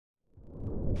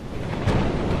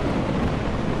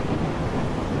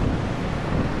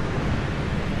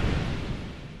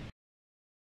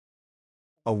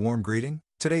A warm greeting.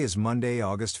 Today is Monday,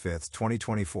 August 5th,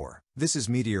 2024. This is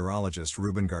meteorologist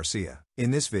Ruben Garcia.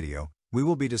 In this video, we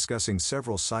will be discussing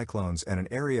several cyclones and an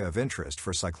area of interest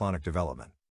for cyclonic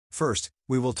development. First,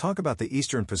 we will talk about the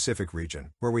Eastern Pacific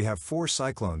region, where we have four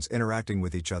cyclones interacting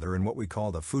with each other in what we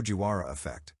call the Fujiwhara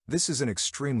effect. This is an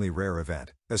extremely rare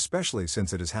event, especially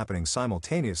since it is happening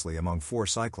simultaneously among four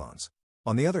cyclones.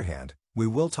 On the other hand, we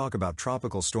will talk about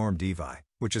Tropical Storm Debby,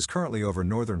 which is currently over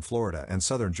northern Florida and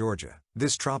southern Georgia.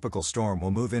 This tropical storm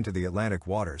will move into the Atlantic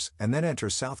waters and then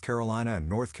enter South Carolina and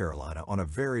North Carolina on a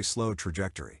very slow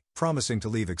trajectory, promising to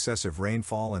leave excessive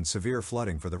rainfall and severe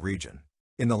flooding for the region.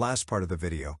 In the last part of the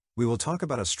video, we will talk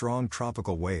about a strong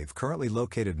tropical wave currently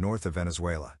located north of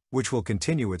Venezuela, which will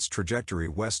continue its trajectory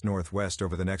west-northwest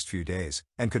over the next few days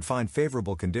and could find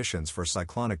favorable conditions for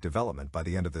cyclonic development by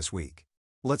the end of this week.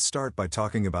 Let's start by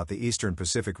talking about the Eastern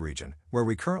Pacific region, where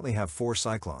we currently have four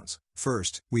cyclones.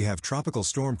 First, we have Tropical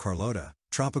Storm Carlota,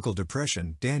 Tropical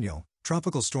Depression Daniel,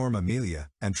 Tropical Storm Amelia,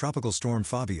 and Tropical Storm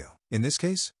Fabio. In this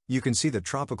case, you can see that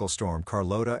Tropical Storm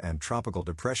Carlota and Tropical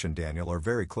Depression Daniel are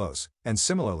very close, and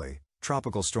similarly,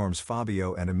 Tropical Storms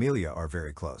Fabio and Amelia are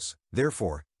very close.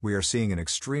 Therefore, we are seeing an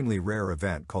extremely rare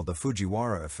event called the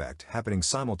Fujiwhara effect happening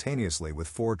simultaneously with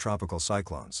four tropical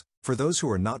cyclones. For those who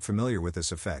are not familiar with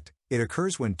this effect, it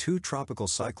occurs when two tropical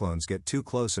cyclones get too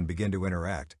close and begin to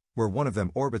interact, where one of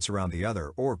them orbits around the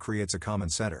other or creates a common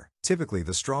center. Typically,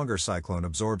 the stronger cyclone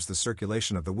absorbs the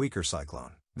circulation of the weaker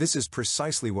cyclone. This is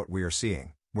precisely what we are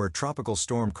seeing, where Tropical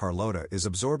Storm Carlota is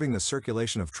absorbing the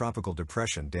circulation of Tropical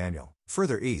Depression Daniel.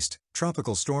 Further east,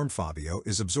 Tropical Storm Fabio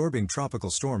is absorbing Tropical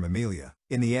Storm Amelia.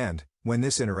 In the end, when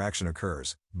this interaction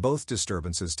occurs, both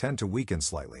disturbances tend to weaken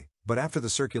slightly, but after the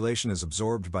circulation is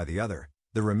absorbed by the other,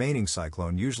 the remaining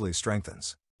cyclone usually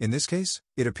strengthens. In this case,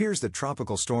 it appears that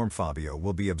Tropical Storm Fabio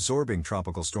will be absorbing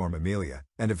Tropical Storm Amelia,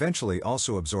 and eventually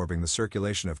also absorbing the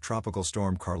circulation of Tropical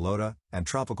Storm Carlota and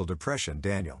Tropical Depression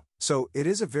Daniel. So, it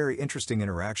is a very interesting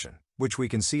interaction, which we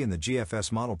can see in the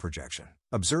GFS model projection.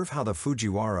 Observe how the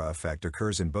Fujiwhara effect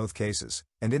occurs in both cases,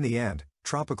 and in the end,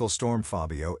 Tropical Storm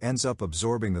Fabio ends up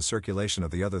absorbing the circulation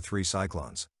of the other three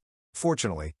cyclones.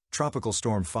 Fortunately, Tropical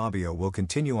Storm Fabio will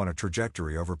continue on a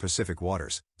trajectory over Pacific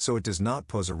waters, so it does not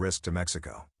pose a risk to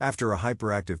Mexico. After a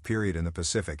hyperactive period in the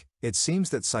Pacific, it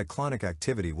seems that cyclonic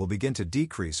activity will begin to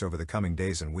decrease over the coming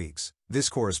days and weeks. This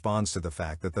corresponds to the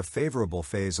fact that the favorable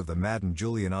phase of the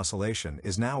Madden-Julian oscillation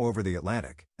is now over the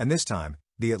Atlantic, and this time,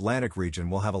 the Atlantic region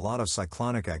will have a lot of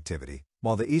cyclonic activity,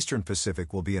 while the Eastern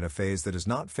Pacific will be in a phase that is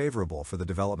not favorable for the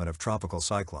development of tropical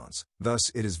cyclones.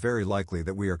 Thus, it is very likely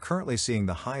that we are currently seeing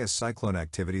the highest cyclone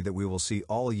activity that we will see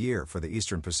all year for the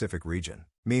Eastern Pacific region.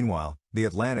 Meanwhile, the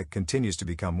Atlantic continues to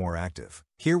become more active.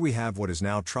 Here we have what is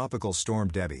now Tropical Storm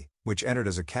Debby, which entered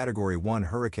as a Category 1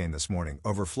 hurricane this morning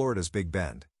over Florida's Big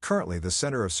Bend. Currently, the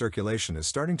center of circulation is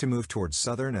starting to move towards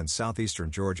southern and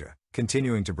southeastern Georgia,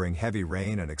 continuing to bring heavy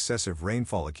rain and excessive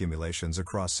rainfall accumulations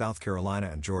across South Carolina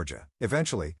and Georgia.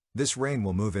 Eventually, this rain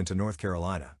will move into North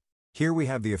Carolina. Here we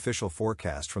have the official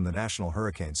forecast from the National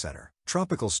Hurricane Center.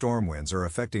 Tropical storm winds are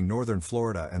affecting northern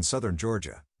Florida and southern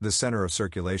Georgia. The center of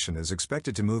circulation is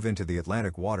expected to move into the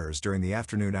Atlantic waters during the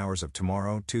afternoon hours of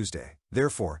tomorrow, Tuesday.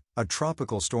 Therefore, a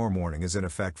tropical storm warning is in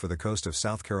effect for the coast of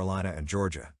South Carolina and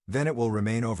Georgia. Then it will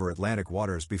remain over Atlantic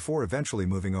waters before eventually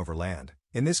moving over land.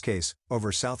 In this case,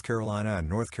 over South Carolina and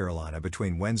North Carolina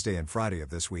between Wednesday and Friday of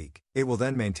this week. It will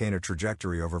then maintain a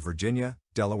trajectory over Virginia,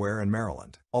 Delaware, and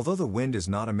Maryland. Although the wind is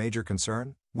not a major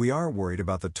concern, we are worried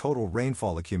about the total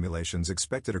rainfall accumulations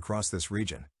expected across this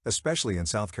region, especially in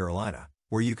South Carolina,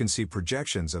 where you can see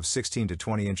projections of 16 to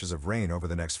 20 inches of rain over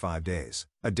the next 5 days.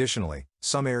 Additionally,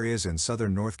 some areas in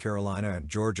southern North Carolina and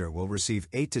Georgia will receive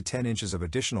 8 to 10 inches of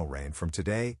additional rain from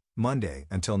today, Monday,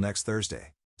 until next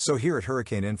Thursday. So here at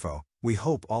Hurricane Info, we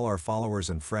hope all our followers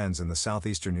and friends in the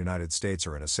southeastern United States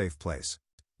are in a safe place.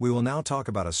 We will now talk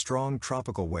about a strong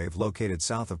tropical wave located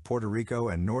south of Puerto Rico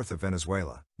and north of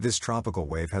Venezuela. This tropical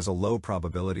wave has a low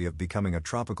probability of becoming a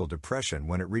tropical depression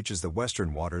when it reaches the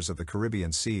western waters of the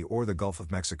Caribbean Sea or the Gulf of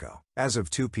Mexico. As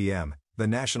of 2 p.m., the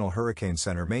National Hurricane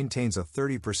Center maintains a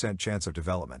 30% chance of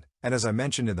development, and as I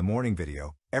mentioned in the morning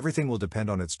video, everything will depend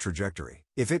on its trajectory.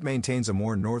 If it maintains a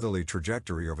more northerly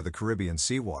trajectory over the Caribbean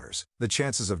Sea waters, the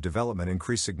chances of development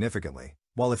increase significantly,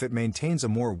 while if it maintains a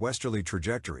more westerly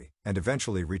trajectory and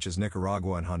eventually reaches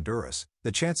Nicaragua and Honduras,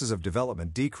 the chances of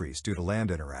development decrease due to land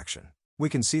interaction. We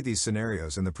can see these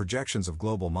scenarios in the projections of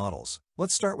global models.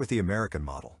 Let's start with the American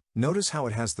model. Notice how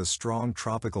it has the strong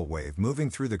tropical wave moving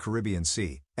through the Caribbean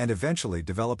Sea and eventually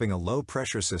developing a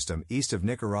low-pressure system east of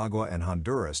Nicaragua and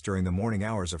Honduras during the morning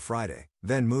hours of Friday,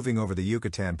 then moving over the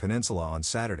Yucatan Peninsula on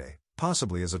Saturday,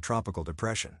 possibly as a tropical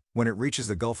depression. When it reaches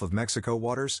the Gulf of Mexico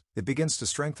waters, it begins to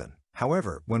strengthen.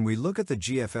 However, when we look at the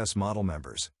GFS model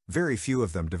members, very few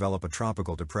of them develop a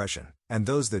tropical depression, and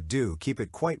those that do keep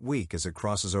it quite weak as it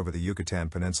crosses over the Yucatan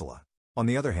Peninsula. On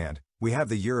the other hand, we have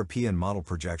the European model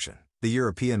projection. The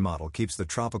European model keeps the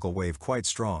tropical wave quite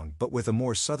strong but with a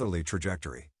more southerly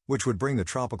trajectory, which would bring the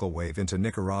tropical wave into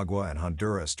Nicaragua and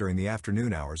Honduras during the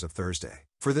afternoon hours of Thursday.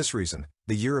 For this reason,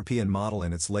 the European model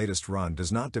in its latest run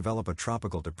does not develop a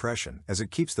tropical depression as it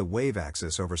keeps the wave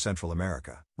axis over Central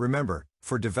America. Remember,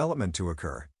 for development to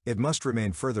occur, it must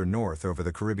remain further north over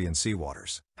the Caribbean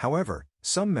seawaters. However,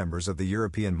 some members of the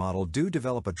European model do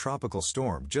develop a tropical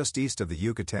storm just east of the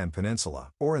Yucatan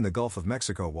Peninsula or in the Gulf of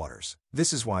Mexico waters.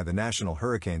 This is why the National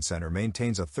Hurricane Center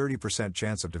maintains a 30%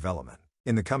 chance of development.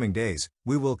 In the coming days,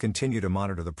 we will continue to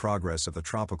monitor the progress of the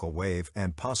tropical wave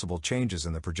and possible changes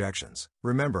in the projections.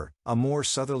 Remember, a more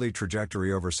southerly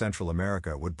trajectory over Central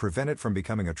America would prevent it from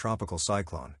becoming a tropical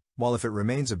cyclone, while if it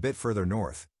remains a bit further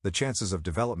north, the chances of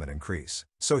development increase.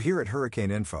 So here at Hurricane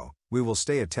Info, we will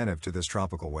stay attentive to this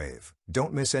tropical wave.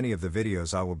 Don't miss any of the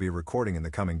videos I will be recording in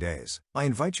the coming days. I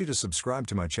invite you to subscribe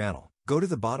to my channel. Go to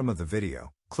the bottom of the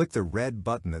video, click the red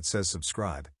button that says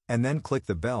subscribe, and then click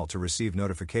the bell to receive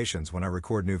notifications when I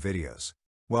record new videos.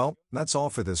 Well, that's all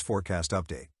for this forecast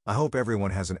update. I hope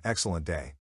everyone has an excellent day.